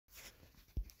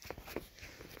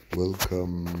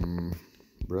Welcome,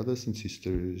 brothers and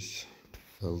sisters,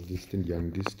 eldest and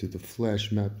youngest, to the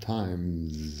Flash Map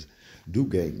Times. Do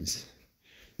games.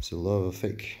 So love or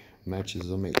fake, matches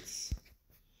or mates.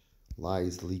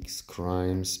 Lies, leaks,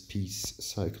 crimes, peace,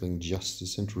 cycling,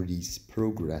 justice and release,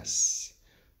 progress.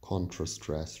 Contrast,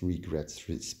 stress, regrets,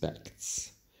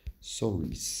 respects.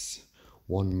 Sorries.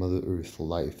 One Mother Earth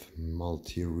life,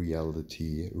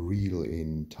 multi-reality, real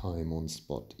in time on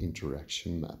spot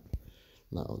interaction map.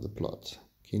 Now the plot.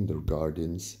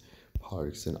 Kindergartens,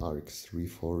 parks and arcs,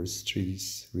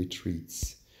 reforestries,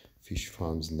 retreats, fish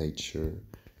farms, nature,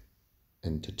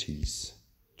 entities,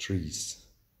 trees,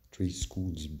 tree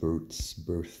schools, birds,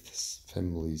 births,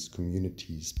 families,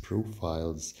 communities,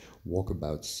 profiles,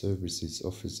 walkabouts, services,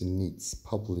 office and needs,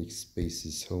 public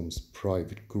spaces, homes,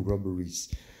 private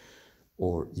corroborees,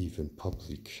 or even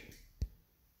public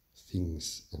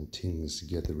things and things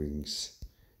gatherings.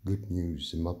 Good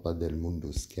news, Mappa del Mundo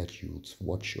schedules,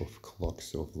 watch of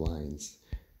clocks of lines,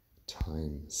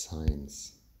 time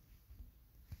signs.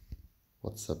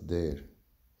 What's up there?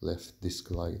 Left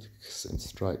dislikes and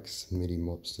strikes, mini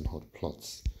mobs and hot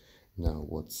plots. Now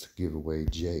what's giveaway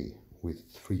J? With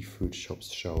 3 food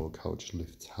shops, shower, couch,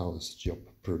 lifts, house, job,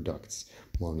 products,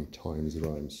 money, times,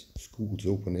 rhymes, schools,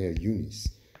 open air, unis,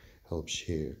 help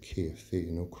share, cafe,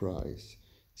 no cries.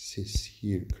 Says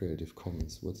here, Creative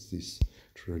Commons, what's this?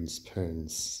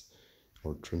 Transparency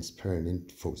or transparent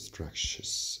info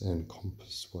structures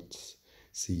encompass what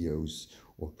CEOs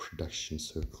or production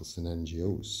circles and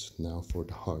NGOs. Now for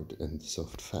the hard and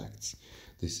soft facts.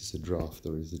 This is a draft,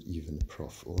 or is it even a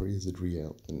prof, or is it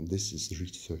real? And this is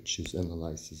researches,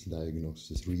 analysis,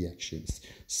 diagnosis, reactions,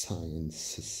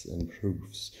 sciences and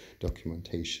proofs,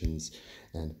 documentations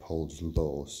and polls,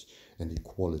 laws and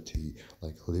equality,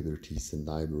 like liberties and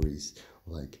libraries,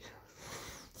 like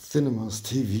cinemas,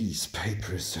 TVs,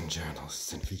 papers and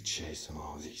journals and VJs and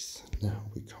all these. Now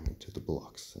we're coming to the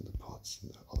blogs and the pods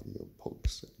and the audio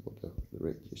pokes and whatever, the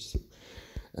radio show.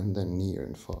 And then near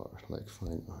and far, like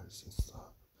fine arts and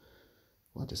stuff.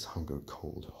 What is hunger,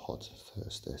 cold, hot,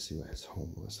 thirst, SOS,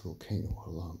 homeless, volcano,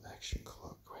 alarm, action,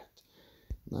 clock, wet?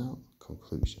 Now,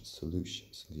 conclusions,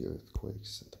 solutions, the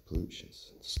earthquakes and the pollutions,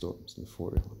 and the storms and the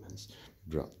 4 elements,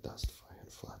 drought, dust, fire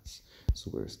and floods.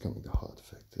 So where is coming the hard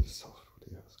effect of the soft with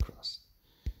the earth crust?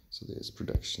 So there's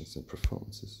productions and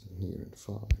performances near and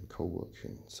far, and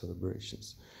co-working,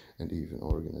 celebrations, and even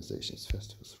organizations,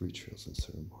 festivals, rituals and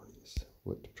ceremonies,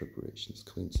 wet preparations,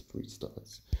 cleans up,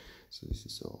 restarts. So this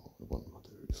is all one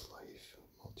Mother Earth life,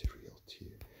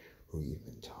 multi-reality, real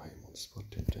in time on spot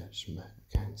and dash map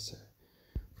cancer.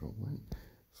 From when?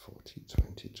 40,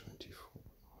 20, 24,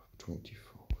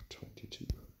 24, 22.